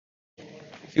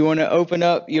If you want to open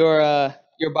up your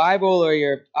Bible or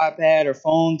your iPad or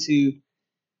phone to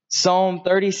Psalm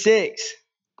 36,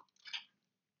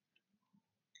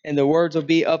 and the words will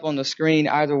be up on the screen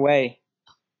either way.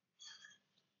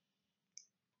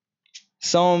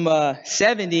 Psalm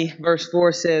 70, verse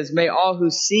 4 says, "May all who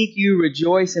seek you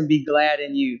rejoice and be glad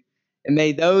in you. And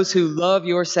may those who love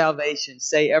your salvation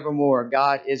say evermore,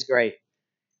 God is great."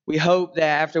 We hope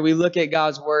that after we look at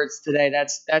God's words today,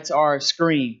 that's our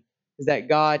scream, is that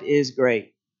God is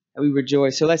great. And we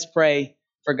rejoice. So let's pray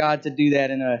for God to do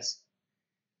that in us.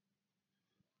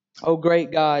 Oh, great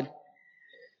God,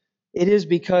 it is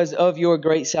because of your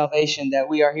great salvation that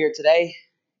we are here today,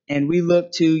 and we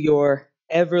look to your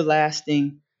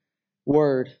everlasting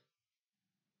word.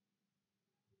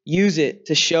 Use it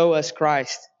to show us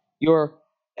Christ, your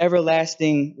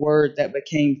everlasting word that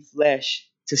became flesh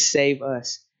to save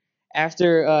us.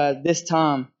 After this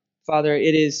time, Father,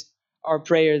 it is our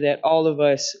prayer that all of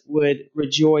us would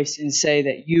rejoice and say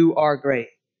that you are great.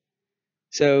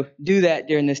 So do that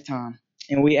during this time.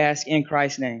 And we ask in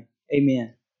Christ's name.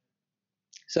 Amen.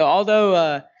 So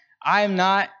although I am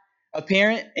not a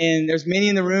parent, and there's many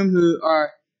in the room who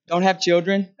don't have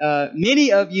children,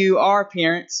 many of you are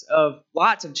parents of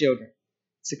lots of children.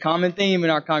 It's a common theme in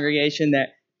our congregation that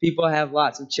people have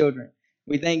lots of children.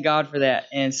 We thank God for that.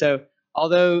 And so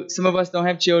although some of us don't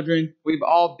have children, we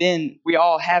all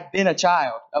have been a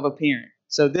child of a parent.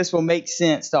 So this will make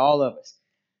sense to all of us.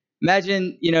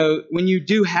 Imagine, when you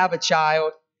do have a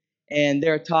child and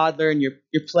they're a toddler and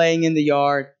you're playing in the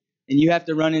yard and you have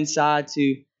to run inside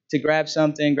to grab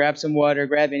something, grab some water,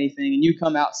 grab anything, and you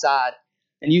come outside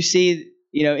and you see,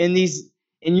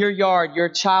 in your yard, your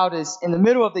child is in the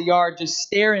middle of the yard just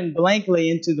staring blankly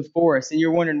into the forest, and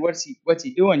you're wondering what's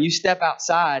he doing? You step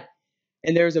outside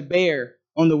and there's a bear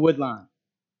on the wood line.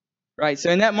 Right?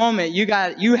 So in that moment, you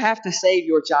have to save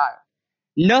your child.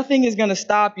 Nothing is going to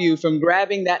stop you from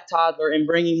grabbing that toddler and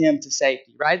bringing him to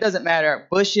safety, right? It doesn't matter.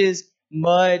 Bushes,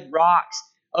 mud, rocks,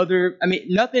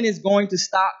 nothing is going to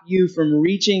stop you from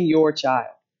reaching your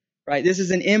child, right? This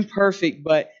is an imperfect,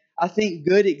 but I think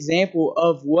good example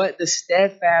of what the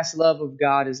steadfast love of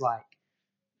God is like,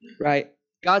 right?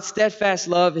 God's steadfast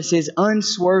love is his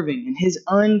unswerving and his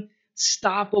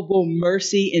unstoppable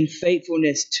mercy and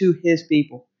faithfulness to his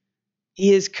people.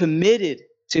 He is committed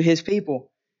to his people.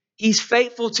 He's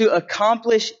faithful to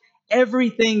accomplish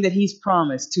everything that he's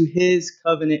promised to his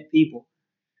covenant people.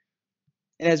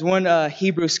 And as one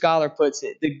Hebrew scholar puts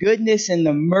it, the goodness and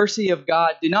the mercy of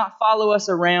God do not follow us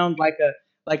around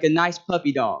like a nice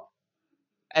puppy dog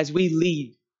as we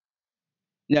lead.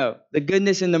 No, the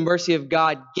goodness and the mercy of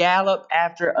God gallop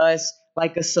after us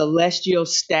like a celestial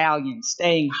stallion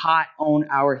staying hot on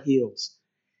our heels.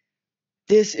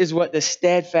 This is what the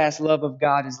steadfast love of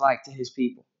God is like to his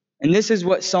people. And this is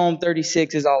what Psalm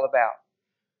 36 is all about.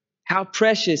 How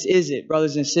precious is it,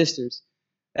 brothers and sisters,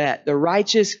 that the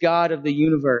righteous God of the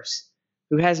universe,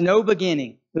 who has no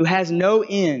beginning, who has no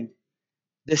end,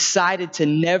 decided to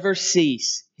never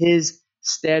cease his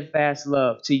steadfast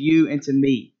love to you and to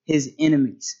me, his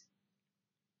enemies.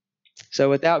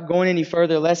 So without going any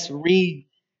further, let's read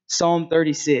Psalm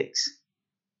 36.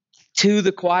 To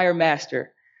the choir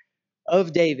master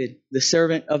of David, the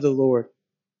servant of the Lord.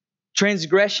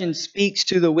 Transgression speaks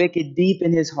to the wicked deep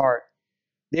in his heart.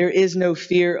 There is no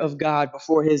fear of God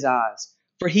before his eyes,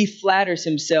 for he flatters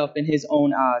himself in his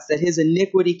own eyes, that his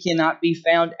iniquity cannot be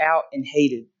found out and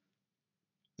hated.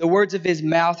 The words of his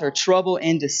mouth are trouble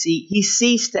and deceit. He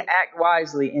ceased to act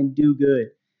wisely and do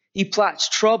good. He plots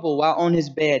trouble while on his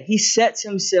bed. He sets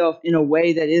himself in a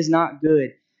way that is not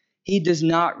good. He does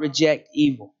not reject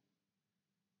evil.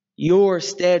 Your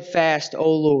steadfast,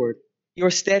 O Lord, your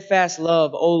steadfast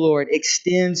love, O Lord,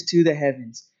 extends to the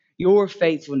heavens, your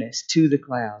faithfulness to the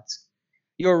clouds.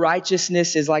 Your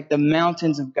righteousness is like the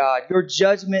mountains of God. Your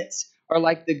judgments are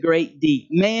like the great deep.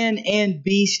 Man and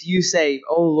beast you save,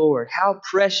 O Lord. How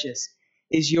precious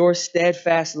is your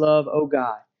steadfast love, O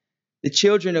God. The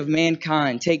children of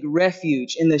mankind take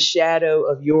refuge in the shadow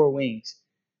of your wings.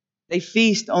 They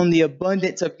feast on the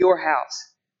abundance of your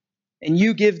house, and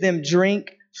you give them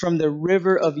drink from the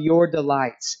river of your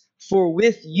delights. For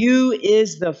with you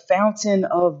is the fountain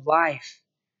of life.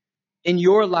 In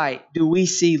your light do we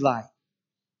see light.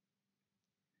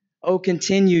 Oh,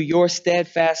 continue your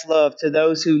steadfast love to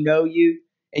those who know you,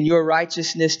 and your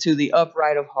righteousness to the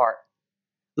upright of heart.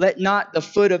 Let not the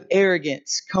foot of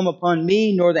arrogance come upon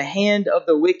me, nor the hand of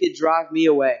the wicked drive me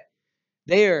away.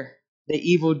 There the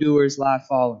evildoers lie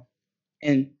fallen,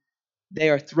 and they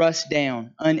are thrust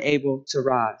down, unable to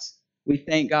rise. We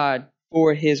thank God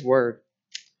for his word.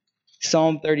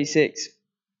 Psalm 36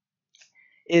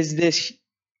 is this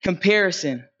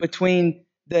comparison between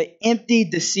the empty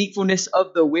deceitfulness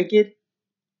of the wicked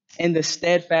and the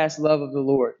steadfast love of the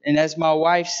Lord. And as my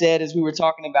wife said as we were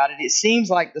talking about it, it seems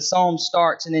like the psalm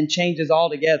starts and then changes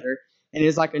altogether and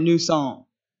is like a new song.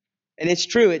 And it's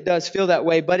true, it does feel that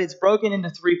way, but it's broken into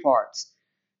three parts.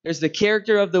 There's the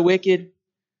character of the wicked,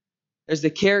 there's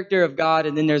the character of God,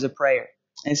 and then there's a prayer.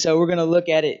 And so we're going to look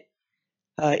at it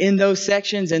in those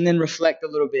sections and then reflect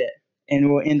a little bit. And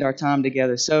we'll end our time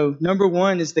together. So number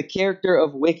one is the character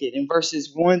of wicked in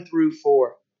verses 1 through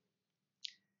 4.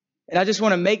 And I just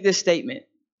want to make this statement.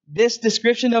 This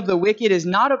description of the wicked is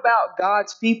not about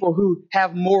God's people who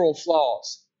have moral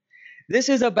flaws. This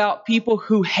is about people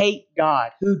who hate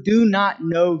God, who do not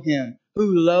know Him,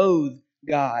 who loathe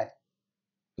God,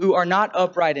 who are not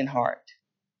upright in heart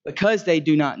because they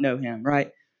do not know Him,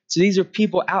 right? So these are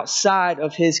people outside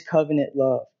of His covenant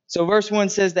love. So verse 1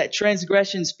 says that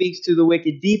transgression speaks to the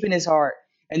wicked deep in his heart,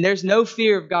 and there's no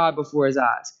fear of God before his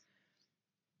eyes.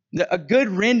 A good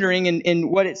rendering in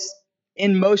what it's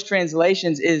in most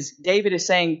translations is David is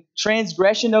saying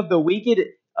transgression of the wicked.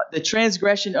 The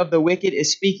transgression of the wicked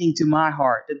is speaking to my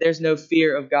heart, that there's no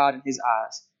fear of God in his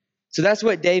eyes. So that's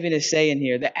what David is saying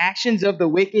here. The actions of the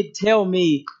wicked tell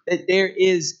me that there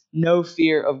is no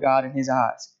fear of God in his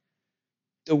eyes.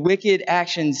 The wicked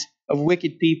actions of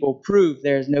wicked people prove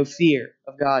there is no fear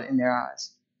of God in their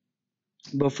eyes,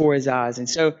 before his eyes. And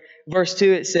so verse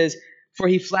 2, it says, for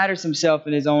he flatters himself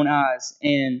in his own eyes,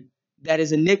 and that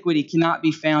his iniquity cannot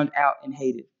be found out and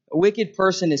hated. A wicked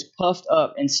person is puffed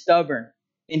up and stubborn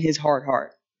in his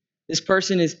heart. This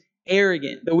person is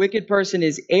arrogant. The wicked person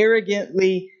is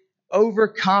arrogantly,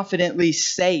 overconfidently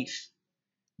safe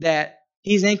that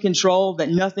he's in control, that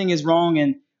nothing is wrong,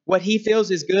 and what he feels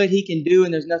is good, he can do,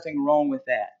 and there's nothing wrong with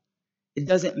that. It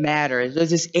doesn't matter. There's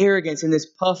this arrogance and this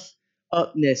puff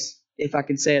upness, if I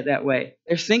can say it that way.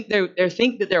 They think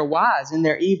that they're wise and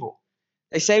they're evil.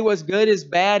 They say what's good is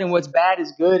bad and what's bad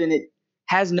is good, and it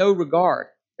has no regard.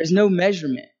 There's no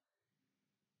measurement.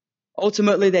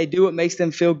 Ultimately, they do what makes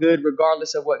them feel good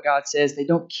regardless of what God says. They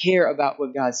don't care about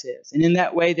what God says. And in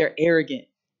that way, they're arrogant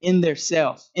in their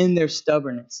self, in their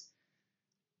stubbornness.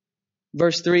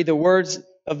 Verse 3, the words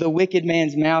of the wicked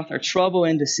man's mouth are trouble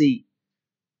and deceit.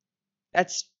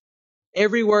 That's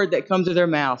every word that comes to their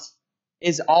mouth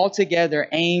is altogether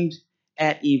aimed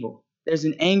at evil. There's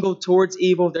an angle towards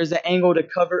evil. There's an angle to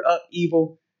cover up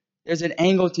evil. There's an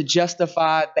angle to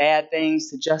justify bad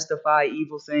things, to justify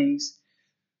evil things.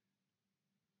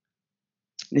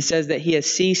 And it says that he has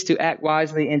ceased to act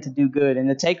wisely and to do good. And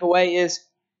the takeaway is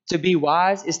to be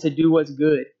wise is to do what's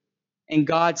good. And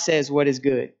God says what is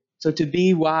good. So to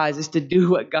be wise is to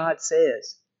do what God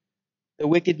says. The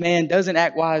wicked man doesn't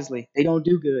act wisely. They don't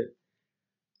do good.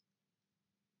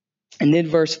 And then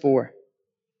verse 4.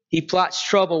 He plots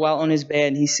trouble while on his bed,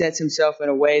 and he sets himself in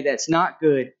a way that's not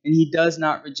good, and he does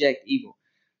not reject evil.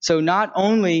 So not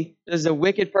only does the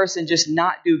wicked person just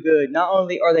not do good, not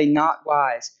only are they not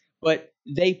wise, but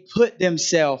they put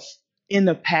themselves in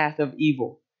the path of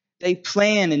evil. They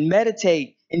plan and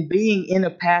meditate in being in a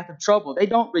path of trouble. They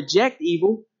don't reject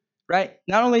evil, right?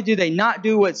 Not only do they not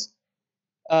do what's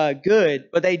good,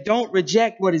 but they don't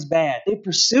reject what is bad. They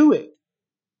pursue it.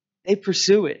 They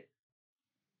pursue it.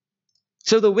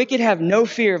 So the wicked have no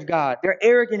fear of God. They're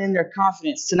arrogant in their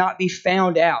confidence to not be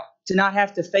found out, to not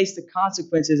have to face the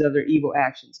consequences of their evil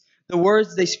actions. The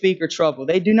words they speak are trouble.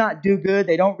 They do not do good.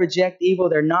 They don't reject evil.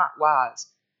 They're not wise.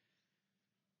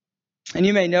 And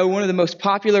you may know one of the most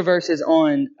popular verses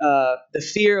on the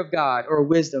fear of God or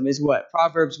wisdom is what?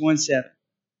 Proverbs 1:7.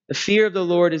 The fear of the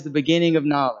Lord is the beginning of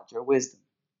knowledge or wisdom.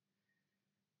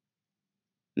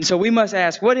 And so we must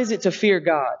ask, what is it to fear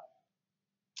God?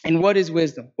 And what is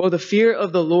wisdom? Well, the fear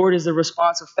of the Lord is the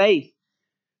response of faith.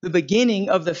 The beginning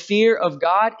of the fear of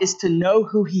God is to know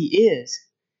who He is.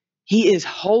 He is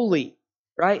holy,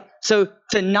 right? So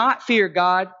to not fear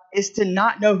God is to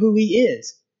not know who He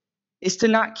is. It's to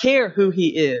not care who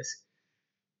He is.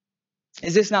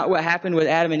 Is this not what happened with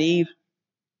Adam and Eve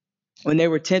when they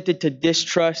were tempted to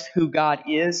distrust who God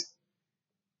is?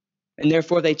 And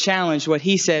therefore they challenged what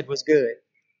He said was good.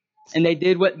 And they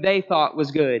did what they thought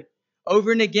was good,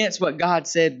 over and against what God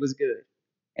said was good.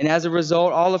 And as a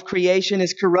result, all of creation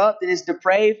is corrupt and is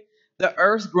depraved. The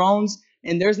earth groans,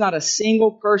 and there's not a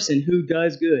single person who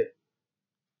does good.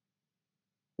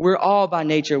 We're all by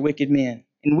nature wicked men.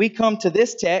 And we come to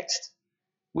this text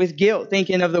with guilt,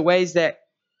 thinking of the ways that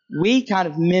we kind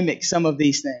of mimic some of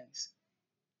these things.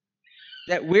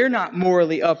 That we're not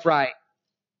morally upright,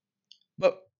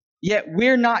 but yet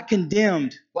we're not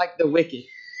condemned like the wicked.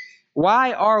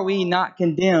 Why are we not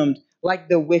condemned like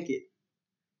the wicked?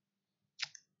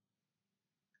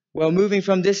 Well, moving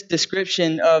from this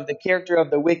description of the character of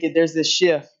the wicked, there's this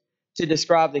shift to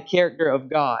describe the character of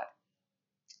God.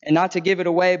 And not to give it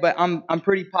away, but I'm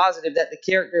pretty positive that the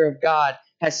character of God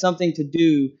has something to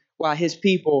do why his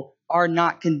people are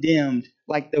not condemned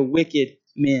like the wicked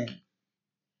men.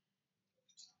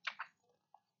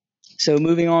 So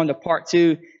moving on to part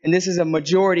 2, and this is a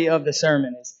majority of the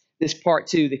sermon, is this part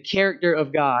 2, the character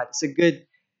of God. It's a good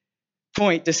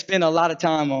point to spend a lot of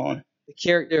time on, the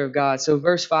character of God. So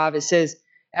verse 5, it says,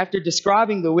 after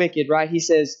describing the wicked, right, he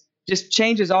says, just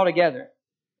changes altogether.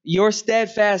 Your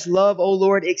steadfast love, O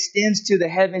Lord, extends to the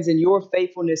heavens and your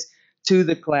faithfulness to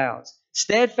the clouds.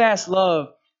 Steadfast love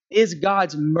is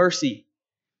God's mercy.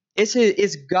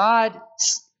 It's God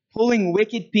pulling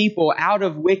wicked people out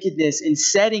of wickedness and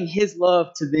setting his love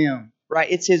to them, right?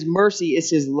 It's his mercy,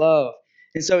 it's his love.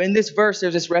 And so in this verse,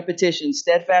 there's this repetition,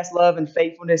 steadfast love and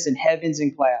faithfulness in heavens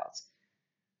and clouds.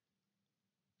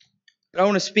 But I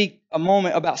want to speak a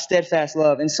moment about steadfast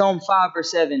love. In Psalm 5,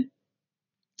 verse 7,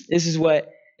 this is what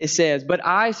it says, but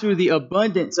I, through the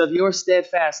abundance of your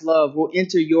steadfast love, will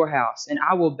enter your house, and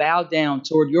I will bow down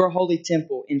toward your holy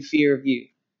temple in fear of you.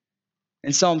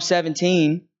 In Psalm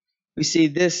 17, we see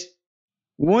this,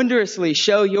 wondrously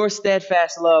show your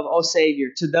steadfast love, O Savior,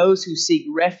 to those who seek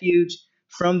refuge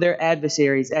from their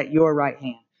adversaries at your right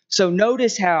hand. So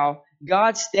notice how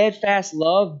God's steadfast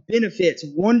love benefits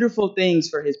wonderful things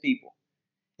for his people.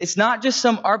 It's not just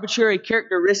some arbitrary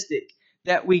characteristic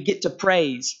that we get to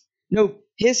praise. No,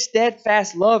 his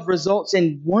steadfast love results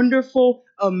in wonderful,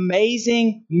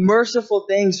 amazing, merciful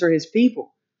things for his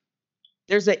people.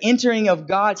 There's an entering of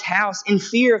God's house in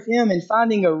fear of him and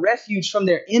finding a refuge from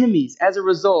their enemies as a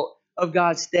result of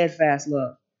God's steadfast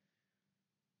love.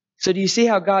 So do you see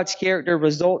how God's character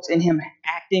results in him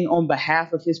acting on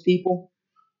behalf of his people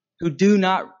who do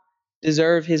not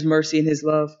deserve his mercy and his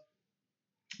love?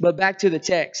 But back to the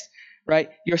text, right?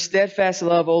 Your steadfast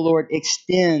love, O Lord,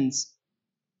 extends.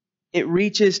 It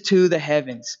reaches to the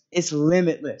heavens. It's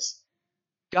limitless.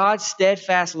 God's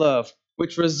steadfast love,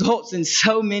 which results in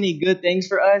so many good things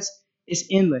for us, is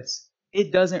endless.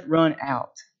 It doesn't run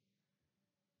out.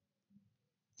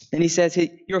 And he says,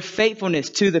 your faithfulness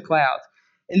to the clouds.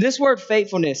 And this word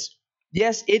faithfulness,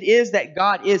 yes, it is that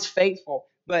God is faithful.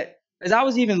 But as I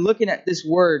was even looking at this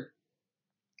word,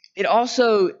 it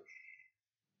also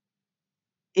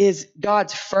is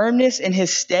God's firmness and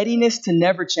his steadiness to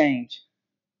never change.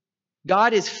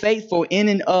 God is faithful in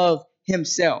and of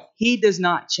himself. He does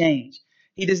not change.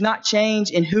 He does not change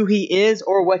in who he is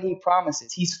or what he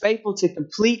promises. He's faithful to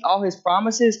complete all his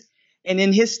promises. And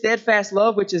in his steadfast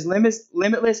love, which is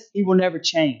limitless, he will never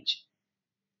change.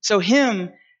 So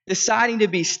him deciding to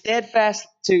be steadfast,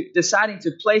 deciding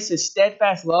to place his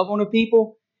steadfast love on a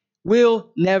people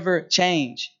will never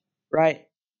change, right?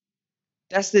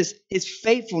 That's this, his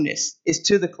faithfulness is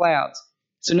to the clouds.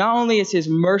 So not only is his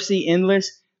mercy endless,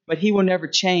 but he will never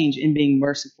change in being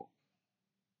merciful.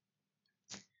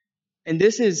 And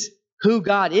this is who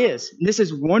God is. This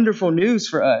is wonderful news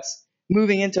for us.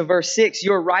 Moving into verse 6,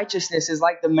 your righteousness is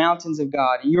like the mountains of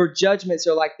God, and your judgments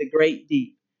are like the great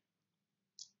deep.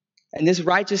 And this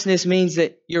righteousness means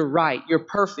that you're right, you're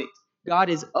perfect. God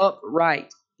is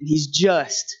upright, and he's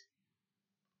just.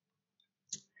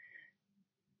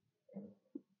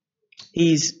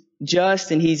 He's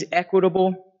just and he's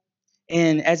equitable.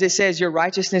 And as it says, your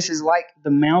righteousness is like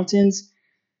the mountains.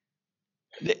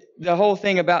 The whole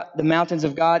thing about the mountains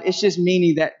of God, it's just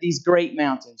meaning that these great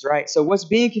mountains, right? So what's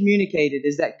being communicated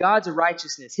is that God's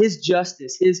righteousness, his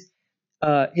justice, his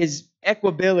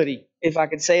equability, if I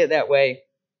could say it that way,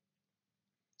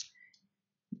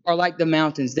 are like the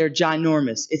mountains. They're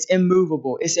ginormous. It's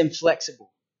immovable. It's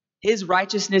inflexible. His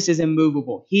righteousness is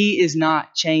immovable. He is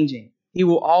not changing. He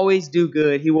will always do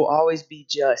good. He will always be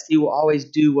just. He will always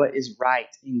do what is right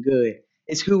and good.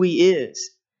 It's who he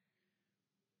is.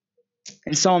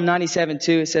 In Psalm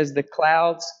 97:2, it says, the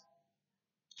clouds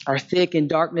are thick and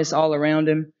darkness all around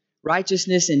him.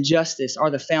 Righteousness and justice are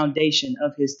the foundation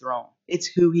of his throne. It's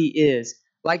who he is.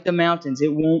 Like the mountains,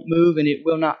 it won't move and it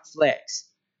will not flex.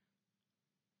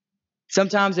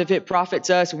 Sometimes if it profits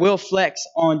us, we'll flex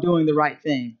on doing the right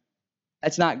thing.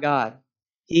 That's not God.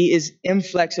 He is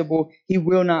inflexible. He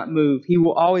will not move. He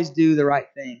will always do the right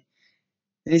thing.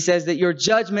 And he says that your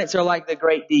judgments are like the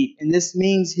great deep. And this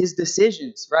means his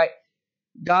decisions, right?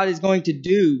 God is going to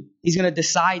do, he's going to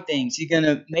decide things. He's going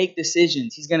to make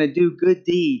decisions. He's going to do good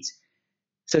deeds.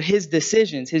 So his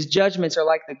decisions, his judgments are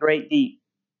like the great deep.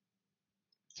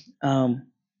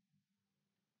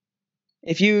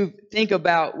 If you think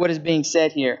about what is being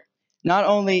said here, not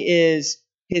only is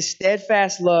his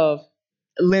steadfast love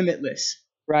limitless,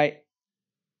 right?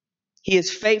 He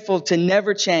is faithful to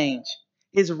never change.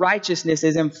 His righteousness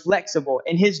is inflexible,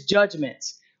 and his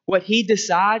judgments, what he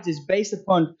decides, is based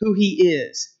upon who he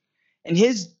is. And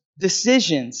his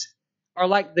decisions are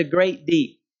like the great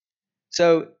deep.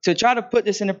 So to try to put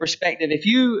this into perspective,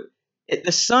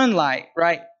 the sunlight,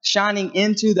 right, shining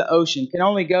into the ocean can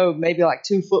only go maybe like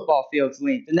 2 football fields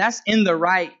length, and that's in the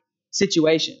right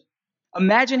situation.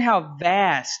 Imagine how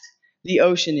vast the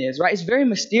ocean is, right? It's very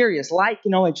mysterious. Light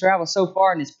can only travel so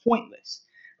far and it's pointless,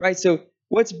 right? So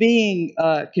what's being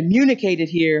communicated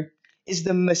here is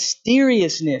the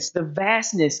mysteriousness, the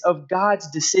vastness of God's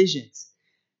decisions,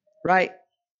 right?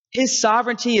 His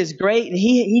sovereignty is great, and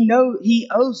he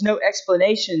owes no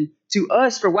explanation to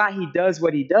us for why he does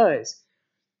what he does.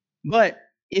 But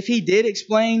if he did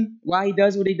explain why he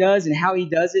does what he does and how he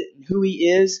does it and who he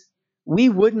is, we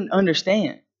wouldn't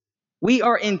understand. We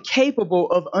are incapable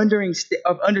of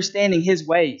understanding his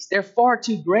ways. They're far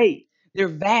too great. They're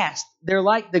vast. They're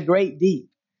like the great deep.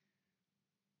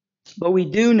 But we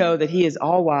do know that he is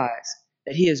all wise,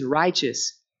 that he is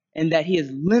righteous, and that he is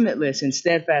limitless in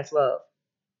steadfast love.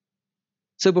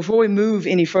 So before we move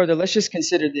any further, let's just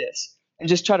consider this and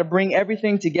just try to bring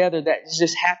everything together that has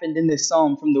just happened in this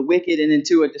psalm, from the wicked and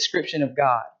into a description of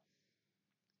God.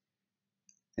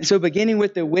 And so beginning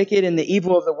with the wicked and the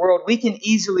evil of the world, we can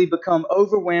easily become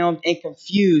overwhelmed and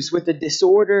confused with the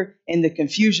disorder and the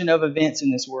confusion of events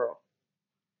in this world.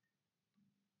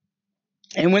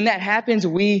 And when that happens,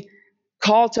 we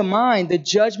call to mind the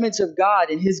judgments of God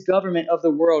and his government of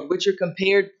the world, which are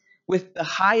compared with the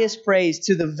highest praise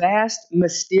to the vast,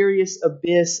 mysterious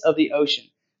abyss of the ocean.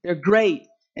 They're great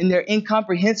and they're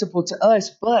incomprehensible to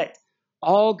us, but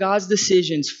all God's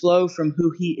decisions flow from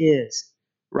who he is,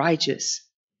 righteous.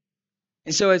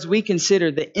 And so as we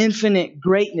consider the infinite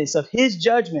greatness of his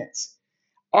judgments,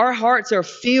 our hearts are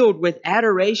filled with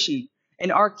adoration,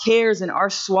 and our cares and our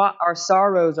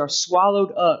sorrows are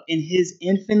swallowed up in his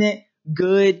infinite,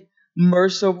 good,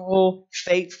 merciful,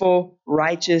 faithful,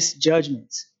 righteous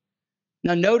judgments.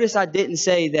 Now, notice I didn't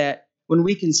say that when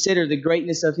we consider the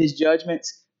greatness of his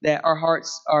judgments, that our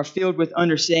hearts are filled with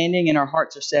understanding and our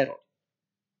hearts are settled.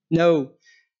 No,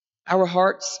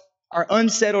 our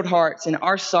unsettled hearts and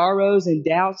our sorrows and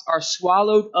doubts are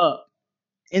swallowed up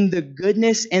in the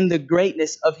goodness and the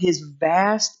greatness of his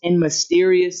vast and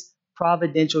mysterious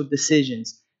providential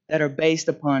decisions that are based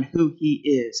upon who he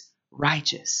is,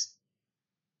 righteous.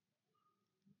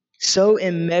 So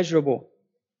immeasurable,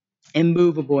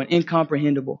 immovable, and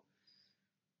incomprehensible.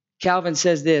 Calvin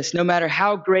says this: no matter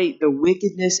how great the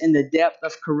wickedness and the depth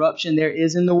of corruption there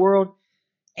is in the world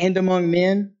and among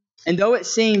men, and though it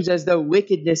seems as though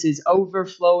wickedness is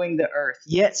overflowing the earth,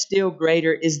 yet still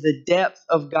greater is the depth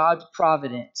of God's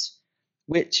providence,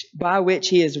 by which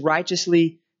he is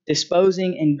righteously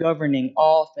disposing and governing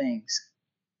all things.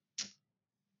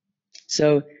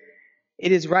 So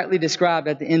it is rightly described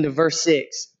at the end of verse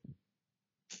 6.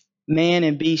 Man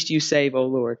and beast you save, O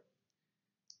Lord.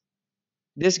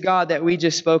 This God that we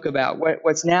just spoke about,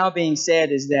 what's now being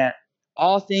said is that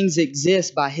all things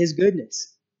exist by his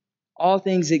goodness. All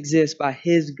things exist by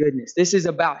his goodness. This is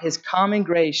about his common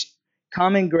grace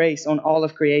on all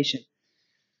of creation.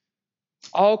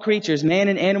 All creatures, man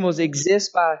and animals,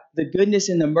 exist by the goodness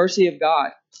and the mercy of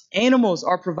God. Animals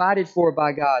are provided for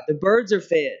by God. The birds are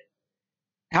fed.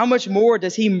 How much more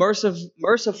does he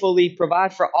mercifully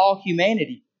provide for all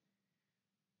humanity?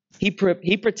 He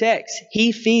protects,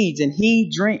 he feeds, and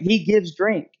he gives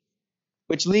drink.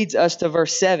 Which leads us to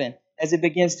verse 7 as it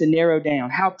begins to narrow down.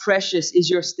 How precious is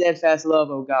your steadfast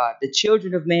love, O God. The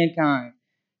children of mankind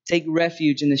take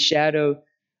refuge in the shadow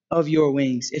of your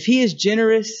wings. If he is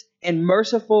generous and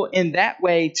merciful in that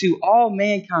way to all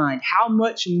mankind, how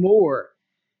much more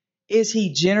is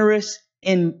he generous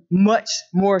in much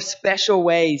more special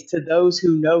ways to those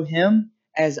who know him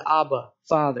as Abba,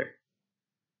 Father?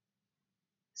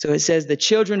 So it says, the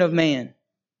children of man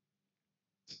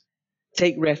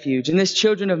take refuge. And this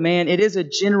children of man, it is a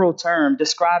general term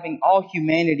describing all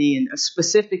humanity and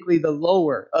specifically the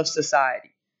lower of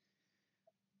society.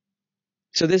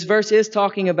 So this verse is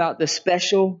talking about the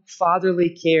special fatherly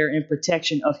care and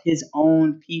protection of his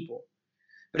own people.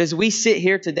 But as we sit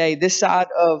here today, this side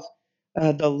of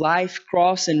the life,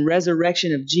 cross, and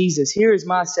resurrection of Jesus, here is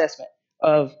my assessment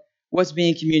of what's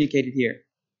being communicated here.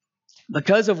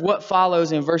 Because of what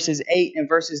follows in verses 8 and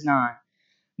verses 9,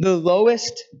 the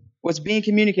lowest, what's being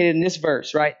communicated in this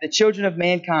verse, right? The children of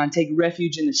mankind take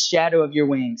refuge in the shadow of your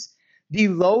wings. The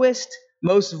lowest,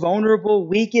 most vulnerable,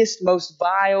 weakest, most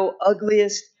vile,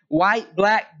 ugliest, white,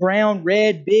 black, brown,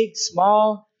 red, big,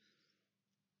 small,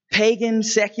 pagan,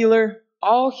 secular,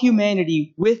 all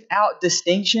humanity without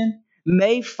distinction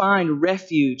may find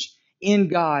refuge in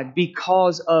God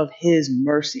because of his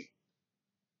mercy.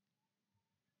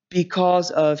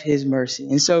 Because of his mercy.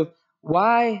 And so,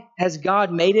 why has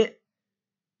God made it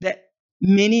that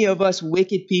many of us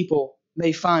wicked people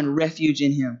may find refuge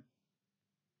in him?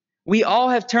 We all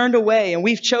have turned away and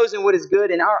we've chosen what is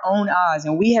good in our own eyes,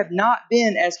 and we have not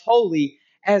been as holy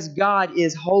as God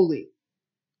is holy.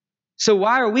 So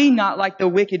why are we not like the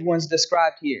wicked ones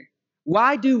described here?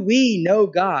 Why do we know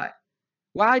God?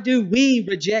 Why do we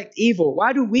reject evil?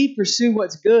 Why do we pursue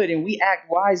what's good and we act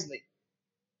wisely?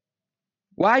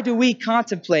 Why do we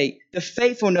contemplate the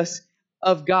faithfulness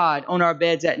of God on our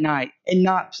beds at night and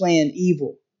not plan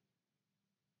evil?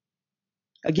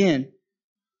 Again,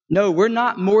 no, we're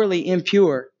not morally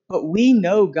impure, but we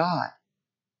know God.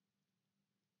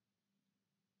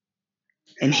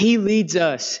 And he leads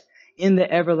us in the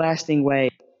everlasting way.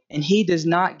 And he does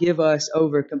not give us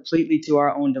over completely to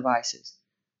our own devices.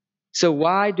 So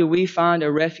why do we find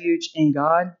a refuge in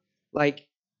God? Like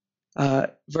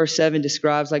verse 7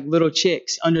 describes, like little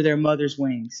chicks under their mother's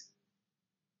wings.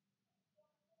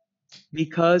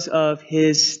 Because of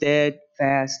his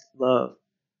steadfast love.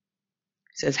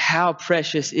 It says, how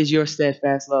precious is your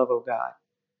steadfast love, O God.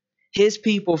 His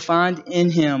people find in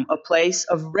him a place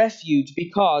of refuge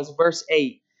because, verse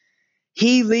 8,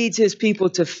 he leads his people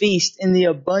to feast in the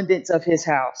abundance of his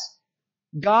house.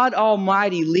 God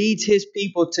Almighty leads his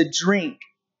people to drink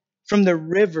from the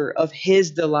river of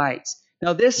his delights.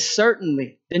 Now, this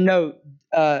certainly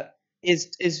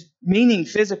is meaning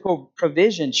physical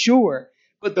provision, sure,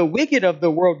 but the wicked of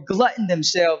the world glutton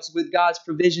themselves with God's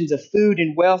provisions of food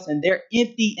and wealth, and they're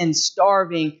empty and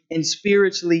starving and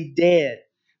spiritually dead.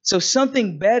 So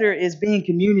something better is being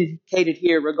communicated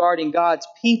here regarding God's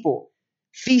people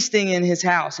feasting in his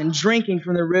house and drinking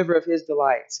from the river of his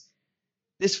delights.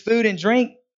 This food and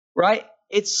drink, right?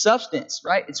 It's substance,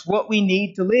 right? It's what we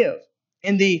need to live.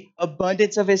 And the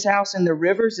abundance of his house and the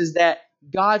rivers is that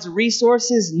God's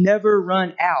resources never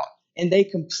run out and they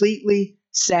completely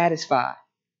satisfy.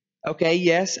 Okay,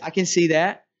 yes, I can see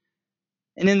that.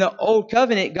 And in the old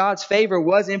covenant, God's favor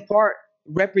was in part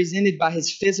represented by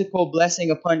his physical blessing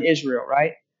upon Israel,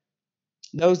 right?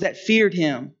 Those that feared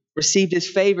him received his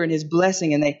favor and his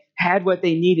blessing, and they had what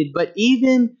they needed. But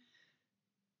even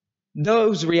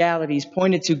those realities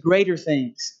pointed to greater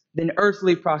things than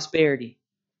earthly prosperity,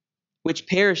 which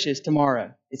perishes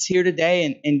tomorrow. It's here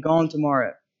today and gone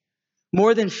tomorrow.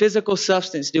 More than physical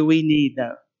substance do we need,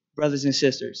 though, brothers and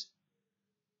sisters.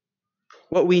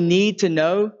 What we need to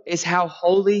know is how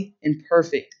holy and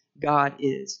perfect God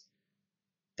is.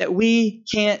 That we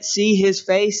can't see his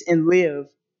face and live.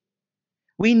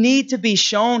 We need to be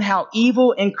shown how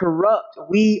evil and corrupt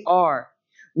we are.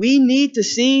 We need to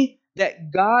see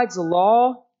that God's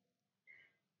law,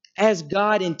 as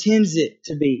God intends it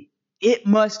to be, it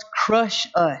must crush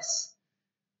us.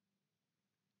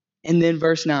 And then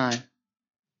verse 9.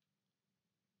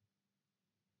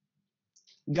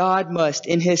 God must,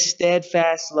 in his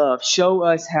steadfast love, show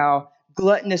us how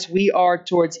gluttonous we are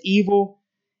towards evil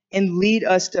and lead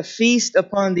us to feast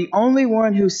upon the only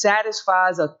one who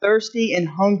satisfies a thirsty and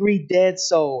hungry dead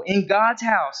soul. In God's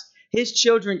house, his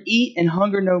children eat and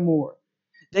hunger no more.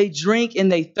 They drink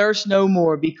and they thirst no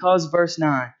more because, verse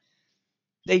 9,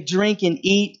 they drink and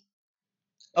eat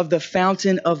of the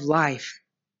fountain of life.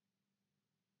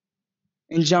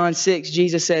 In John 6,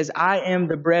 Jesus says, I am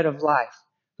the bread of life.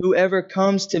 Whoever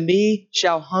comes to me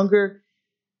shall hunger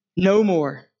no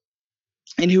more,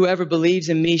 and whoever believes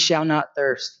in me shall not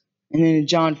thirst. And then in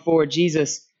John 4,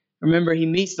 Jesus, remember, he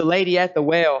meets the lady at the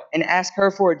well and asks her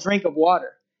for a drink of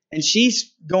water. And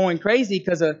she's going crazy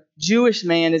because a Jewish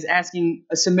man is asking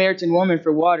a Samaritan woman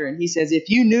for water. And he says, if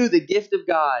you knew the gift of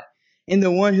God and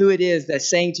the one who it is that's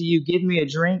saying to you, give me a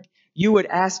drink, you would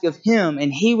ask of him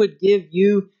and he would give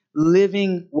you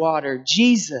living water.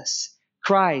 Jesus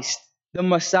Christ, the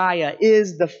Messiah,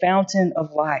 is the fountain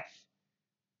of life.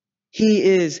 He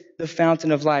is the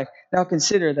fountain of life. Now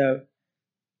consider, though,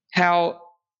 how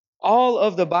all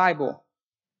of the Bible,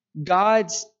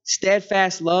 God's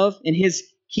steadfast love and his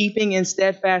keeping in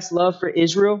steadfast love for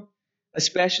Israel,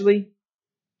 especially,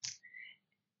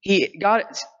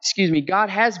 God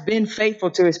has been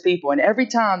faithful to his people. And every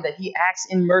time that he acts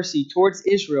in mercy towards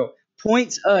Israel,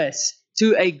 points us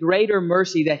to a greater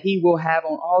mercy that he will have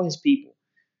on all his people.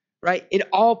 Right? It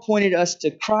all pointed us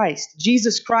to Christ.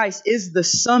 Jesus Christ is the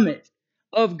summit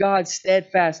of God's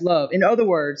steadfast love. In other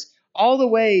words, all the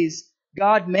ways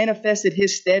God manifested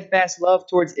his steadfast love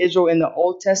towards Israel in the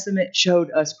Old Testament showed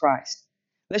us Christ.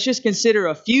 Let's just consider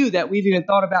a few that we've even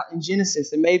thought about in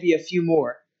Genesis and maybe a few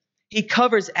more. He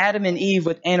covers Adam and Eve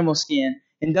with animal skin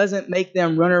and doesn't make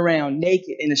them run around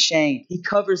naked and ashamed. He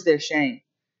covers their shame.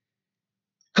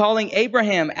 calling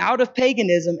Abraham out of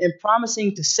paganism and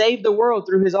promising to save the world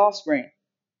through his offspring,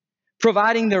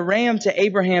 providing the ram to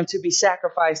Abraham to be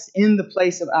sacrificed in the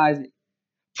place of Isaac,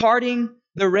 parting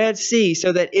the Red Sea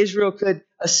so that Israel could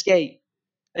escape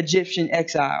Egyptian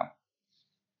exile,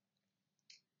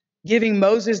 giving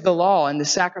Moses the law and the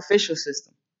sacrificial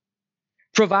system,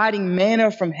 providing manna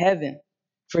from heaven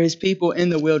for his people in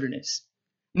the wilderness.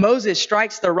 Moses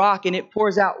strikes the rock and it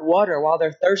pours out water while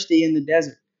they're thirsty in the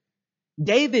desert.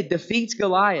 David defeats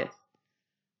Goliath.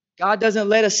 God doesn't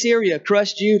let Assyria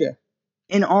crush Judah.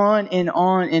 And on and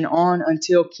on and on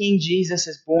until King Jesus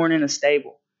is born in a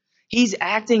stable. He's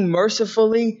acting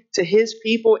mercifully to his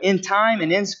people in time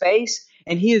and in space,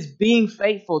 and he is being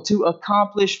faithful to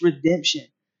accomplish redemption.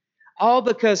 All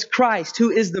because Christ,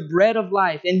 who is the bread of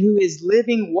life and who is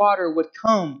living water, would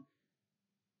come,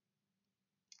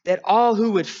 that all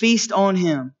who would feast on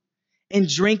him and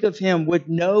drink of him would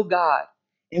know God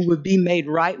and would be made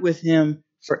right with him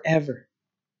forever.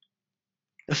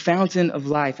 The fountain of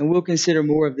life. And we'll consider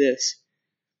more of this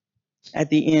at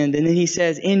the end. And then he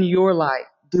says, in your light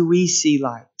do we see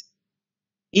light.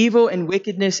 Evil and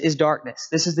wickedness is darkness.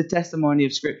 This is the testimony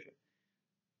of Scripture.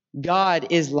 God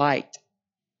is light.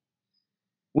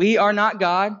 We are not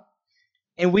God,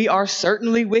 and we are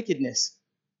certainly wickedness.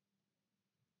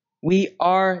 We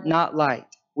are not light.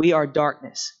 We are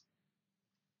darkness.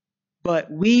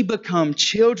 But we become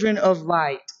children of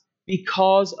light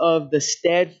because of the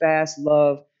steadfast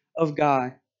love of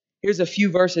God. Here's a few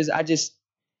verses.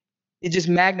 It just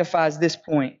magnifies this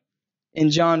point. In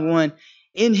John 1,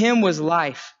 in him was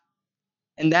life,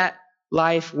 and that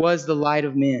life was the light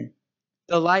of men.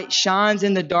 The light shines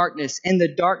in the darkness, and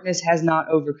the darkness has not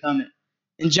overcome it.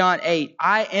 In John 8,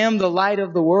 I am the light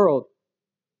of the world.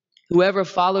 Whoever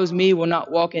follows me will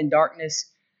not walk in darkness,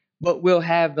 but will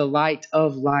have the light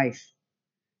of life.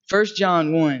 1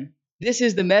 John 1, this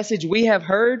is the message we have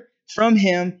heard from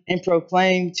him and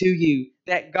proclaim to you,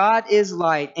 that God is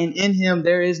light, and in him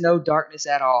there is no darkness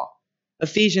at all.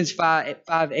 Ephesians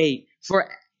 5:8, for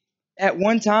at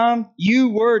one time you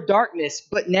were darkness,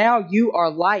 but now you are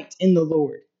light in the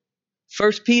Lord.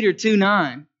 1 Peter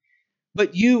 2:9,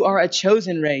 but you are a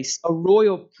chosen race, a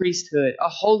royal priesthood, a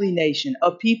holy nation,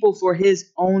 a people for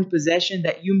his own possession,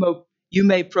 that you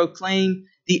may proclaim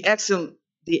the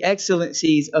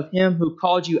excellencies of him who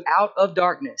called you out of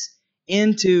darkness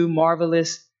into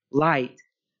marvelous light.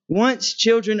 Once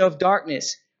children of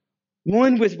darkness,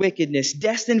 one with wickedness,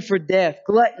 destined for death,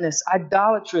 gluttonous,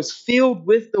 idolatrous, filled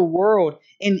with the world,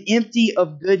 and empty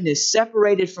of goodness,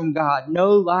 separated from God,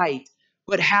 no light.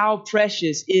 But how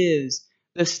precious is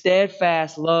the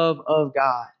steadfast love of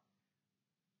God.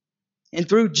 And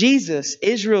through Jesus,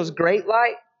 Israel's great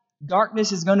light,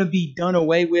 darkness is going to be done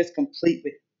away with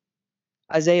completely.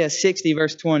 Isaiah 60,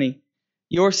 verse 20.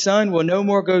 Your sun will no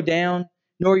more go down,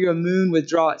 nor your moon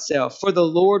withdraw itself, for the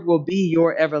Lord will be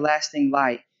your everlasting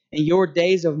light, and your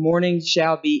days of mourning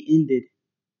shall be ended.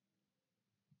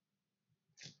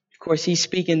 Of course, he's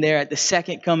speaking there at the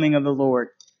second coming of the Lord,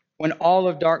 when all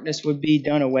of darkness would be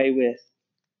done away with.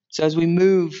 So as we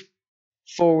move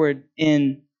forward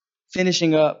in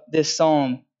finishing up this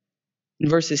psalm, in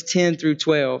verses 10 through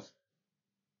 12,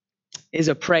 is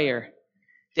a prayer.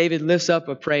 David lifts up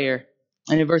a prayer.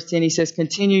 And in verse 10, he says,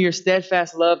 continue your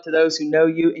steadfast love to those who know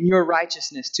you, and your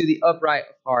righteousness to the upright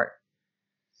of heart.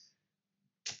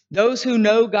 Those who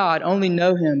know God only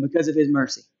know him because of his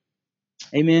mercy.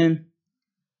 Amen.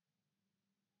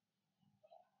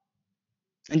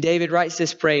 And David writes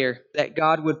this prayer that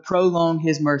God would prolong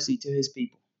his mercy to his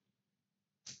people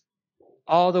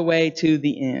all the way to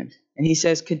the end. And he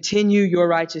says, continue your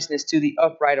righteousness to the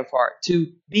upright of heart. To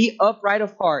be upright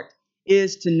of heart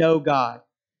is to know God.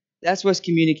 That's what's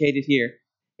communicated here.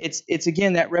 It's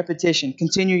again that repetition.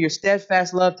 Continue your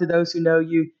steadfast love to those who know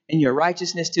you, and your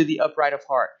righteousness to the upright of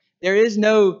heart. There is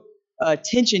no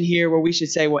tension here where we should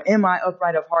say, well, am I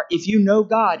upright of heart? If you know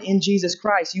God in Jesus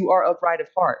Christ, you are upright of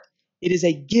heart. It is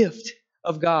a gift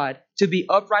of God to be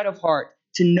upright of heart,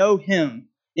 to know him,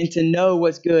 and to know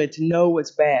what's good, to know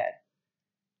what's bad.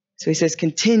 So he says,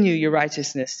 continue your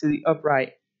righteousness to the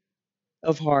upright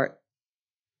of heart.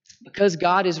 Because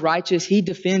God is righteous, he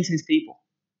defends his people.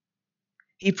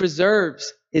 He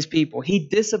preserves his people. He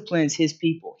disciplines his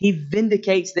people. He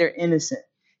vindicates their innocence.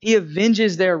 He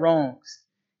avenges their wrongs.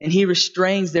 And he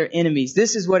restrains their enemies.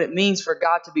 This is what it means for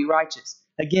God to be righteous.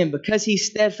 Again, because he's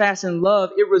steadfast in love,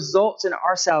 it results in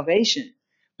our salvation.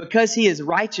 Because he is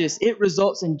righteous, it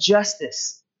results in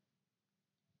justice.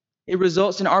 It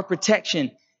results in our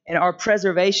protection and our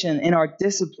preservation and our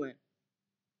discipline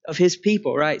of his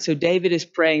people, right? So David is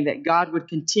praying that God would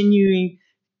continue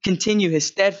continue his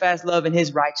steadfast love and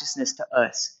his righteousness to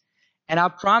us. And I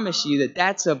promise you that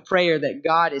that's a prayer that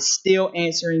God is still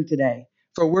answering today.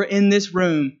 For we're in this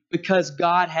room because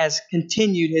God has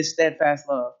continued his steadfast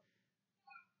love.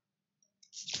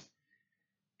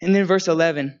 And then verse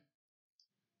 11,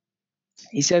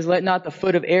 he says, "Let not the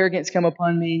foot of arrogance come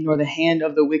upon me, nor the hand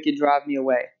of the wicked drive me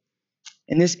away."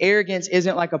 And this arrogance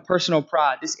isn't like a personal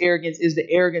pride. This arrogance is the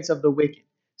arrogance of the wicked.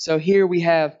 So here we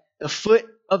have the foot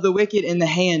of the wicked and the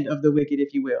hand of the wicked,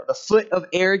 if you will. The foot of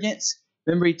arrogance.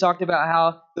 Remember, he talked about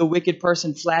how the wicked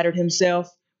person flattered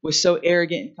himself, was so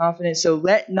arrogant and confident. So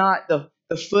let not the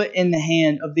foot and the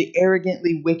hand of the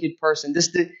arrogantly wicked person.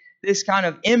 This kind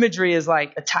of imagery is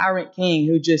like a tyrant king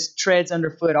who just treads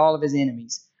underfoot all of his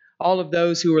enemies, all of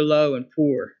those who are low and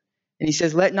poor. And he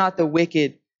says, let not the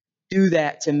wicked do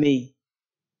that to me.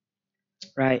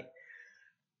 Right?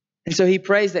 And so he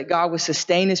prays that God would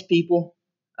sustain his people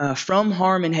from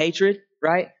harm and hatred,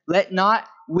 right? Let not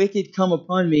wicked come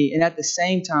upon me. And at the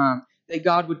same time, that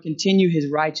God would continue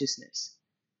his righteousness.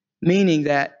 Meaning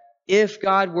that if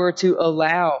God were to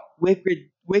allow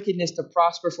wickedness to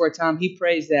prosper for a time, he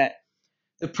prays that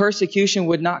the persecution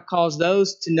would not cause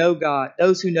those who know God,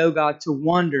 to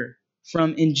wander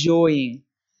from enjoying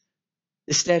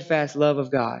the steadfast love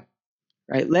of God.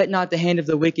 Right? Let not the hand of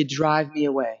the wicked drive me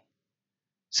away.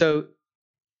 So,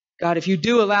 God, if you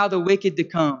do allow the wicked to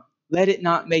come, let it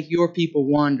not make your people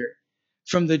wander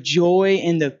from the joy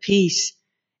and the peace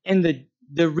and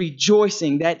the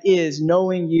rejoicing that is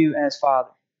knowing you as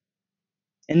Father.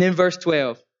 And then verse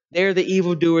 12, there the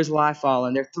evildoers lie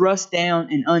fallen. They're thrust down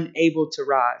and unable to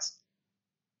rise.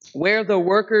 Where the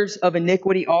workers of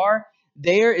iniquity are,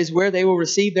 there is where they will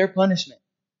receive their punishment.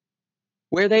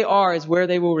 Where they are is where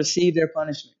they will receive their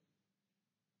punishment.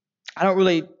 I don't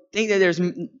really think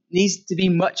that needs to be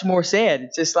much more said.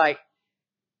 It's just like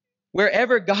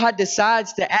wherever God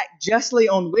decides to act justly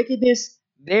on wickedness,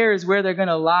 there is where they're going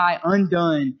to lie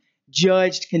undone,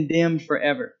 judged, condemned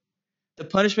forever. The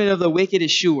punishment of the wicked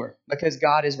is sure because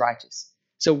God is righteous.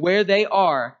 So where they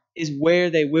are is where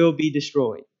they will be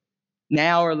destroyed,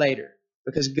 now or later,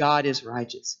 because God is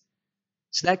righteous.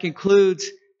 So that concludes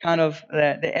kind of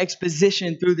the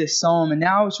exposition through this psalm. And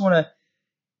now I just want to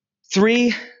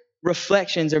 3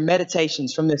 reflections or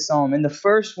meditations from this psalm. And the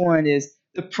first one is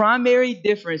the primary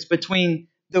difference between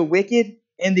the wicked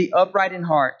and the upright in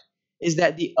heart is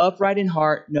that the upright in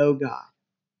heart know God.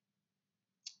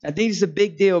 I think it's a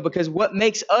big deal because what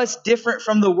makes us different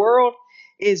from the world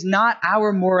is not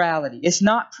our morality. It's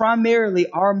not primarily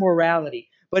our morality,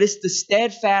 but it's the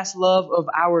steadfast love of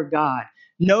our God.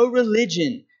 No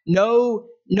religion in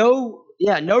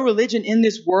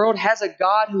this world has a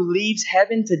God who leaves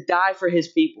heaven to die for his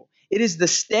people. It is the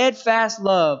steadfast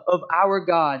love of our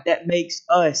God that makes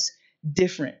us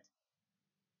different.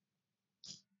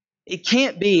 It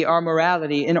can't be our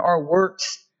morality and our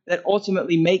works that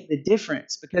ultimately make the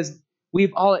difference because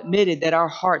we've all admitted that our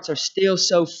hearts are still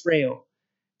so frail.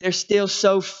 They're still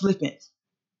so flippant.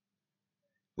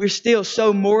 We're still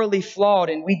so morally flawed,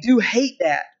 and we do hate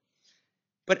that.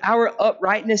 But our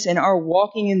uprightness and our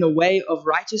walking in the way of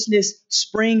righteousness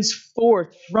springs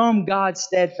forth from God's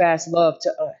steadfast love to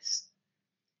us.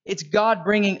 It's God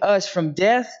bringing us from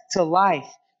death to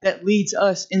life that leads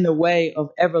us in the way of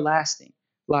everlasting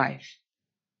life.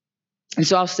 And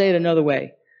so I'll say it another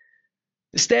way.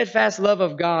 The steadfast love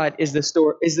of God is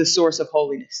the source of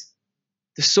holiness.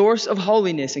 The source of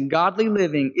holiness and godly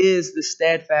living is the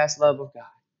steadfast love of God.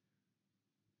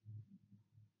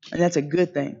 And that's a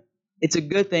good thing. It's a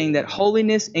good thing that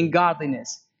holiness and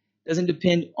godliness doesn't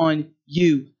depend on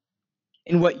you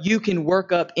and what you can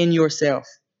work up in yourself.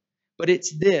 But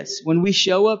it's this, when we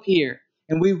show up here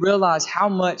and we realize how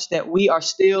much that we are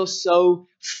still so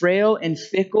frail and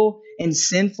fickle and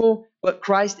sinful, but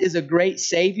Christ is a great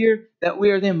Savior, that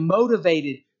we are then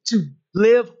motivated to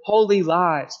live holy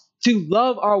lives, to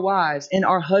love our wives and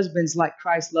our husbands like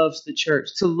Christ loves the church,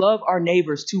 to love our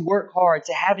neighbors, to work hard,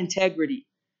 to have integrity,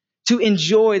 to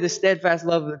enjoy the steadfast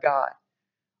love of God.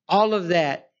 All of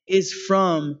that is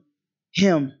from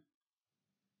Him.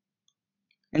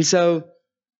 And so,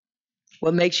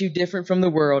 what makes you different from the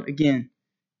world, again,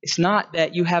 it's not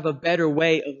that you have a better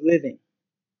way of living.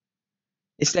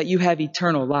 It's that you have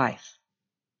eternal life.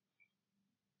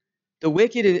 The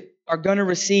wicked are going to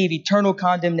receive eternal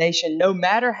condemnation no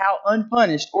matter how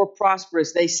unpunished or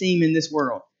prosperous they seem in this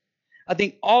world. I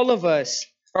think all of us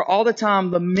are all the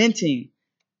time lamenting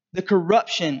the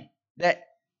corruption that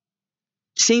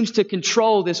seems to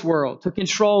control this world, to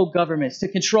control governments, to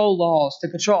control laws, to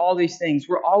control all these things.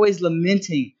 We're always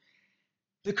lamenting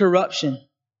the corruption.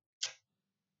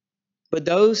 But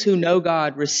those who know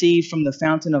God receive from the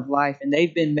fountain of life, and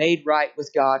they've been made right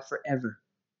with God forever.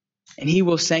 And he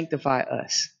will sanctify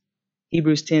us.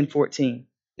 Hebrews 10:14.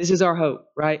 This is our hope,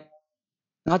 right?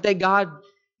 Not that God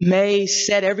may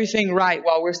set everything right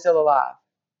while we're still alive,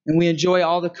 and we enjoy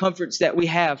all the comforts that we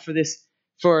have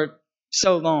for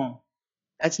so long.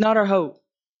 That's not our hope.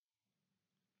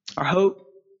 Our hope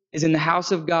is in the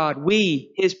house of God.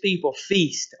 We, his people,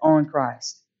 feast on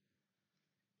Christ.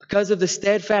 Because of the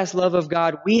steadfast love of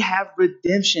God, we have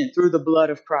redemption through the blood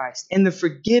of Christ and the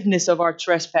forgiveness of our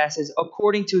trespasses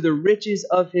according to the riches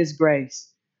of his grace.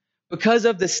 Because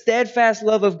of the steadfast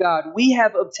love of God, we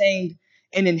have obtained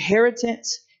an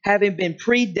inheritance, having been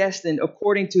predestined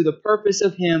according to the purpose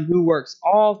of him who works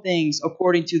all things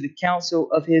according to the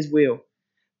counsel of his will.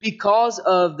 Because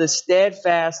of the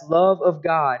steadfast love of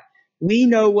God, we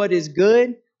know what is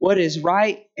good, what is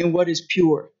right, and what is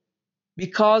pure.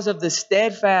 Because of the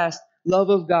steadfast love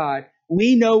of God,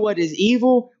 we know what is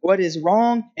evil, what is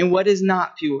wrong, and what is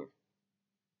not pure.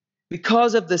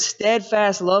 Because of the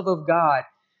steadfast love of God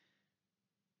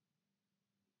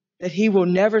that he will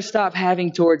never stop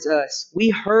having towards us, we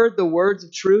heard the words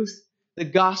of truth, the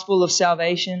gospel of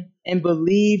salvation, and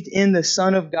believed in the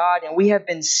Son of God, and we have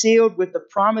been sealed with the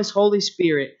promised Holy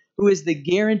Spirit, who is the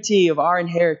guarantee of our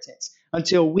inheritance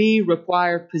until we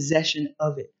require possession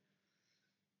of it.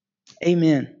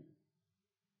 Amen.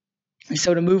 And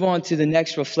so to move on to the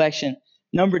next reflection,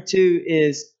 number 2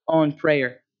 is on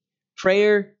prayer.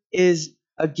 Prayer is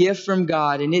a gift from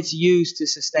God, and it's used to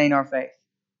sustain our faith.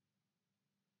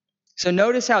 So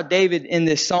notice how David in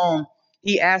this psalm,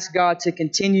 he asked God to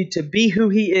continue to be who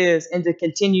he is and to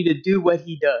continue to do what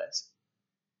he does.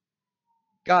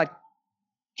 God,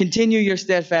 continue your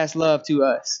steadfast love to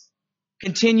us.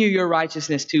 Continue your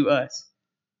righteousness to us.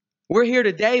 We're here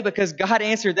today because God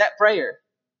answered that prayer.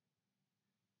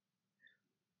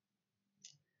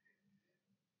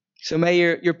 So may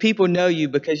your people know you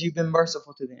because you've been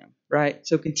merciful to them, right?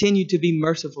 So continue to be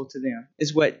merciful to them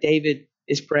is what David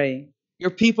is praying. Your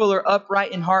people are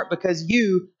upright in heart because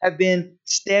you have been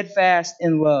steadfast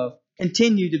in love.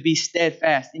 Continue to be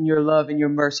steadfast in your love and your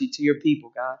mercy to your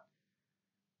people, God.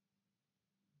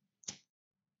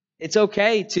 It's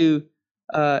okay to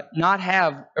not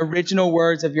have original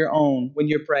words of your own when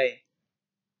you're praying,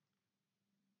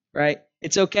 right?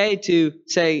 It's okay to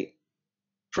say,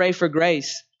 pray for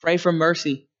grace, pray for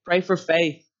mercy, pray for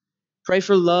faith, pray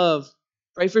for love,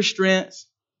 pray for strength,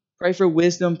 pray for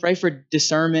wisdom, pray for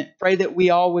discernment, pray that we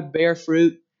all would bear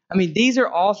fruit. I mean, these are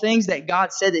all things that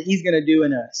God said that he's going to do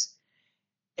in us.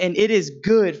 And it is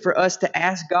good for us to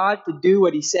ask God to do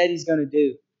what he said he's going to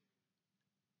do.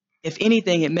 If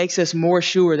anything, it makes us more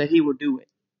sure that he will do it.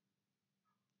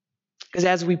 Because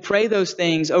as we pray those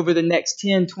things over the next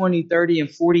 10, 20, 30,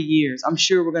 and 40 years, I'm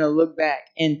sure we're going to look back.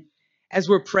 And as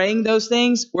we're praying those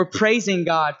things, we're praising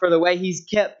God for the way he's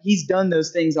done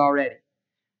those things already.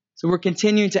 So we're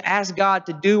continuing to ask God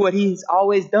to do what he's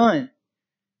always done.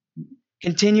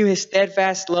 Continue his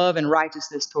steadfast love and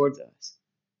righteousness towards us.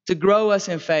 To grow us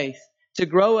in faith. To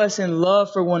grow us in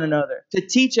love for one another. To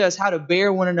teach us how to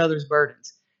bear one another's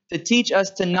burdens. To teach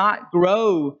us to not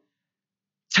grow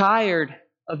tired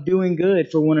of doing good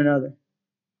for one another.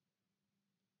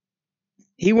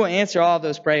 He will answer all of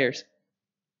those prayers.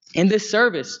 In this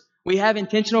service, we have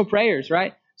intentional prayers,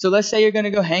 right? So let's say you're going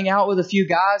to go hang out with a few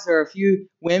guys or a few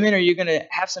women, or you're going to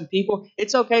have some people.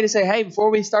 It's okay to say, hey, before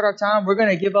we start our time, we're going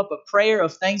to give up a prayer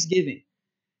of thanksgiving.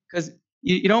 Because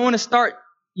you don't want to start,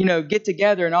 get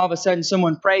together and all of a sudden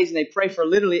someone prays and they pray for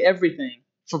literally everything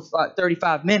for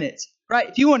 35 minutes, right?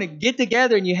 If you want to get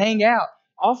together and you hang out,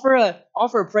 offer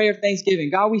a prayer of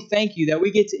thanksgiving. God, we thank you that we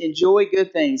get to enjoy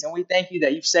good things, and we thank you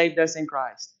that you've saved us in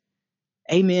Christ.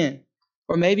 Amen.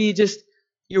 Or maybe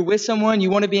you're with someone, you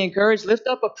want to be encouraged, lift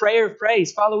up a prayer of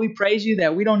praise. Father, we praise you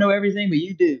that we don't know everything, but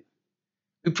you do.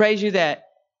 We praise you that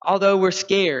although we're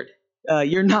scared,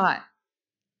 you're not.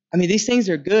 I mean, these things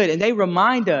are good, and they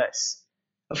remind us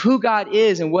of who God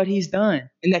is and what he's done,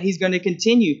 and that he's going to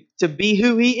continue to be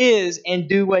who he is and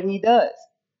do what he does.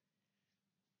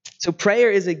 So prayer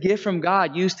is a gift from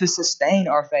God used to sustain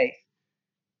our faith.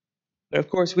 But of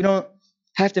course, we don't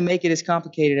have to make it as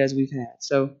complicated as we've had.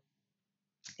 So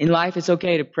in life, it's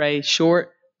okay to pray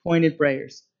short, pointed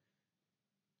prayers.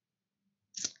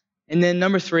 And then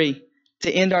number 3,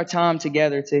 to end our time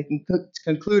together, to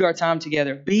conclude our time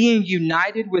together, being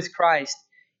united with Christ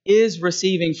is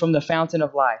receiving from the fountain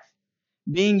of life.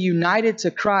 Being united to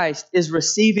Christ is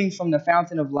receiving from the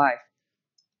fountain of life.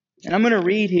 And I'm going to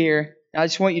read here, I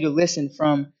just want you to listen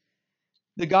from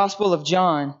the Gospel of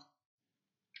John,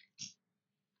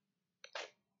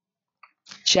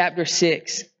 chapter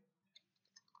 6.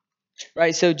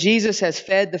 Right? So Jesus has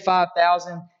fed the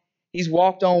 5,000. He's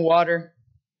walked on water.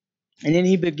 And then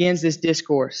he begins this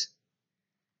discourse.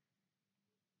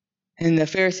 And the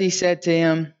Pharisee said to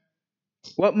him,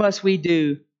 What must we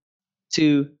do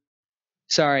to,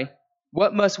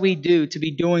 what must we do to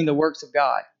be doing the works of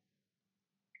God?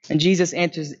 And Jesus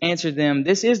answered them,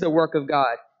 This is the work of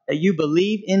God, that you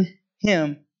believe in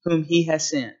him whom he has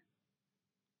sent.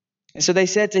 And so they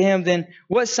said to him, Then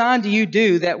what sign do you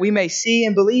do that we may see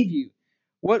and believe you?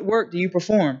 What work do you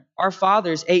perform? Our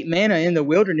fathers ate manna in the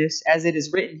wilderness, as it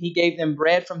is written, He gave them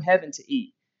bread from heaven to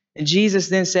eat. And Jesus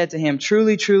then said to him,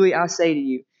 Truly, truly, I say to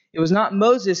you, it was not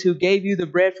Moses who gave you the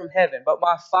bread from heaven, but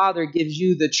my Father gives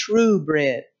you the true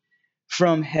bread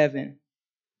from heaven.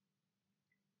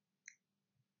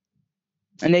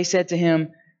 And they said to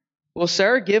him, Well,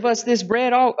 sir, give us this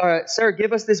bread always.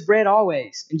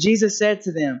 And Jesus said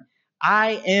to them,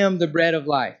 I am the bread of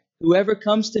life. Whoever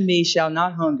comes to me shall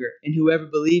not hunger, and whoever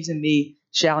believes in me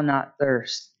shall not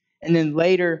thirst. And then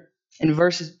later in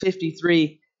verses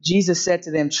 53, Jesus said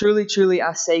to them, Truly, truly,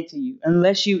 I say to you,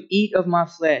 unless you eat the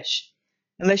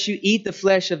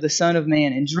flesh of the Son of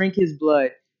Man and drink his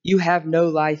blood, you have no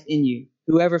life in you.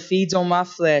 Whoever feeds on my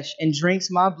flesh and drinks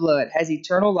my blood has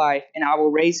eternal life, and I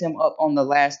will raise him up on the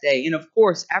last day. And of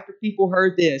course, after people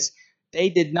heard this, they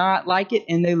did not like it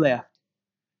and they left.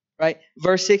 Right?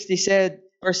 Verse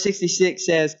 66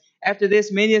 says, After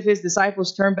this, many of his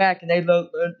disciples turned back and they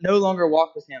no longer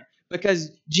walked with him.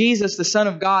 Because Jesus, the Son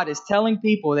of God, is telling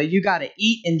people that you got to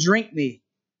eat and drink me.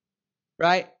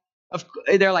 Right?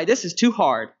 They're like, this is too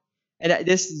hard. And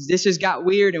this just got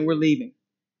weird and we're leaving.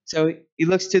 So he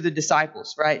looks to the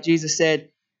disciples, right? Jesus said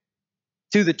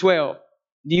to the 12,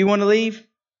 Do you want to leave?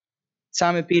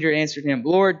 Simon Peter answered him,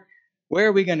 Lord, where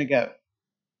are we going to go?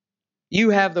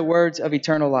 You have the words of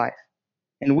eternal life,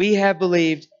 and we have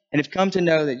believed and have come to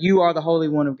know that you are the Holy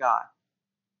One of God.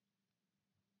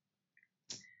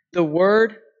 The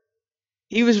Word,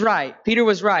 he was right. Peter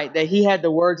was right that he had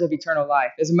the words of eternal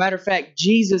life. As a matter of fact,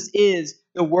 Jesus is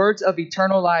the words of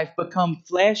eternal life become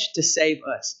flesh to save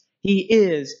us. He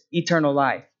is eternal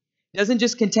life. It doesn't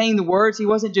just contain the words. He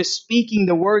wasn't just speaking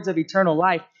the words of eternal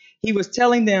life. He was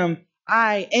telling them,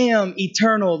 I am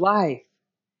eternal life.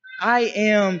 I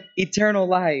am eternal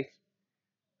life.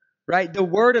 Right? The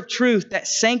word of truth that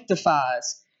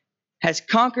sanctifies has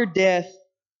conquered death,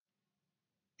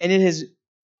 and it has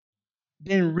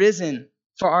been risen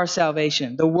for our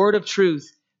salvation. The word of truth,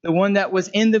 the one that was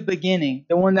in the beginning,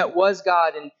 the one that was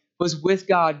God and was with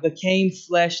God, became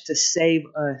flesh to save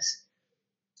us.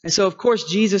 And so, of course,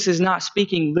 Jesus is not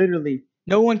speaking literally.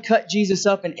 No one cut Jesus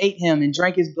up and ate him and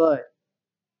drank his blood.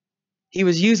 He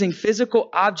was using physical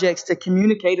objects to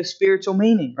communicate a spiritual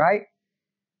meaning, right?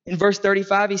 In verse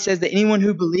 35, he says that anyone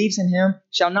who believes in him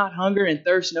shall not hunger and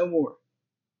thirst no more.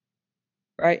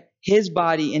 Right? His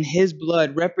body and his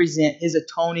blood represent his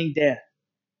atoning death.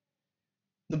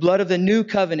 The blood of the new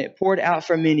covenant poured out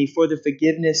for many for the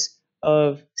forgiveness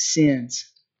of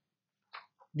sins.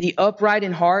 The upright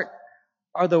in heart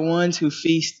are the ones who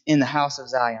feast in the house of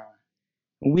Zion.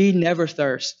 We never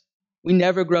thirst. We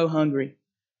never grow hungry.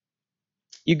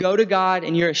 You go to God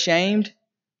and you're ashamed,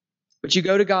 but you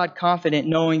go to God confident,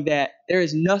 knowing that there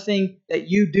is nothing that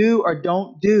you do or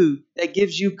don't do that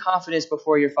gives you confidence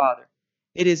before your Father.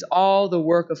 It is all the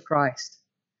work of Christ.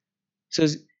 So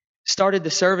started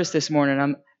the service this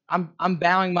morning. I'm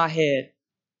bowing my head,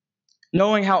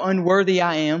 knowing how unworthy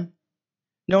I am,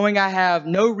 knowing I have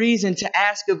no reason to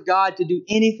ask of God to do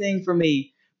anything for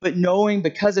me, but knowing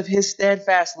because of his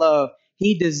steadfast love,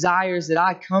 he desires that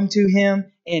I come to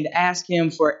him and ask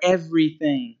him for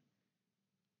everything.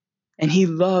 And he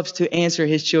loves to answer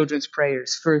his children's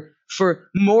prayers for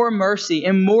more mercy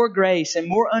and more grace and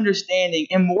more understanding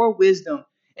and more wisdom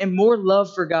and more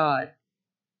love for God.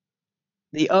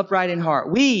 The upright in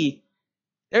heart.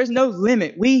 There's no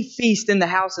limit. We feast in the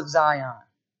house of Zion.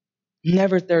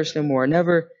 Never thirst no more,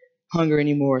 never hunger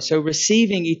anymore. So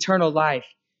receiving eternal life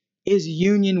is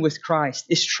union with Christ,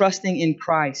 is trusting in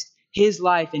Christ, his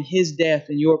life and his death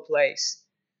in your place.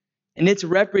 And it's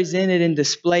represented and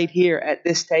displayed here at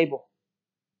this table.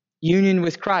 Union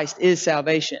with Christ is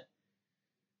salvation.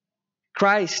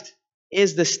 Christ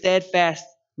is the steadfast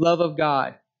love of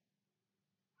God.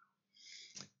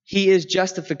 He is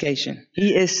justification.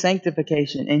 He is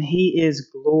sanctification. And he is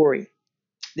glory.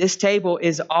 This table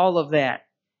is all of that.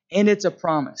 And it's a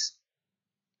promise.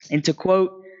 And to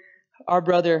quote our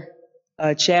brother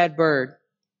Chad Bird,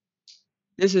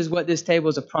 this is what this table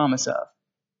is a promise of.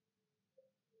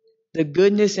 The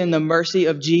goodness and the mercy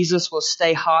of Jesus will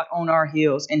stay hot on our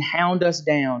heels and hound us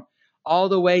down all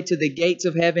the way to the gates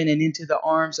of heaven and into the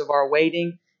arms of our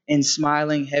waiting and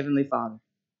smiling Heavenly Father.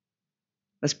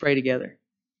 Let's pray together.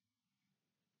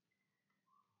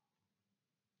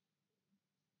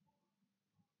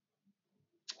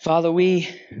 Father, we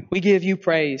give you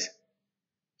praise,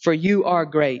 for you are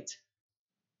great.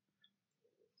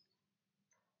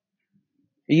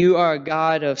 You are a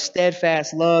God of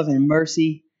steadfast love and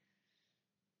mercy,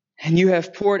 and you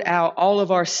have poured out all of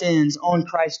our sins on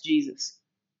Christ Jesus.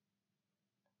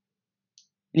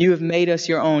 And you have made us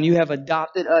your own. You have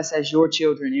adopted us as your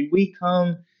children, and we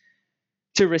come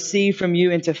to receive from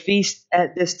you and to feast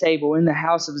at this table in the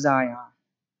house of Zion,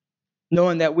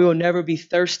 knowing that we will never be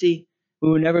thirsty, we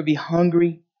will never be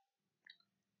hungry.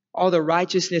 All the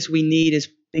righteousness we need has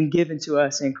been given to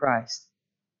us in Christ.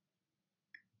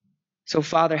 So,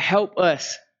 Father, help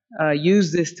us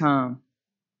use this time.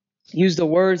 Use the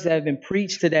words that have been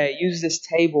preached today. Use this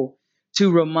table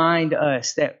to remind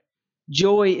us that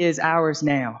joy is ours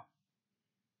now.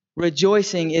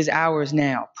 Rejoicing is ours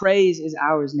now. Praise is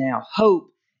ours now. Hope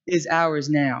is ours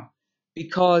now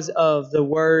because of the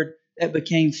Word that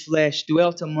became flesh,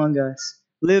 dwelt among us,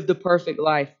 lived the perfect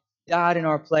life, died in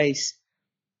our place,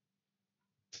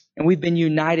 and we've been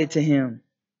united to Him,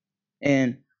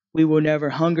 and we will never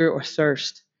hunger or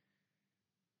thirst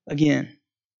again.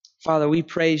 Father, we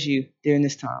praise you during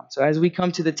this time. So as we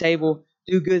come to the table,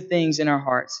 do good things in our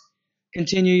hearts.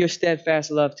 Continue your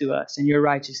steadfast love to us and your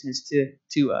righteousness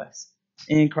to us.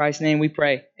 In Christ's name we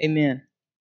pray. Amen.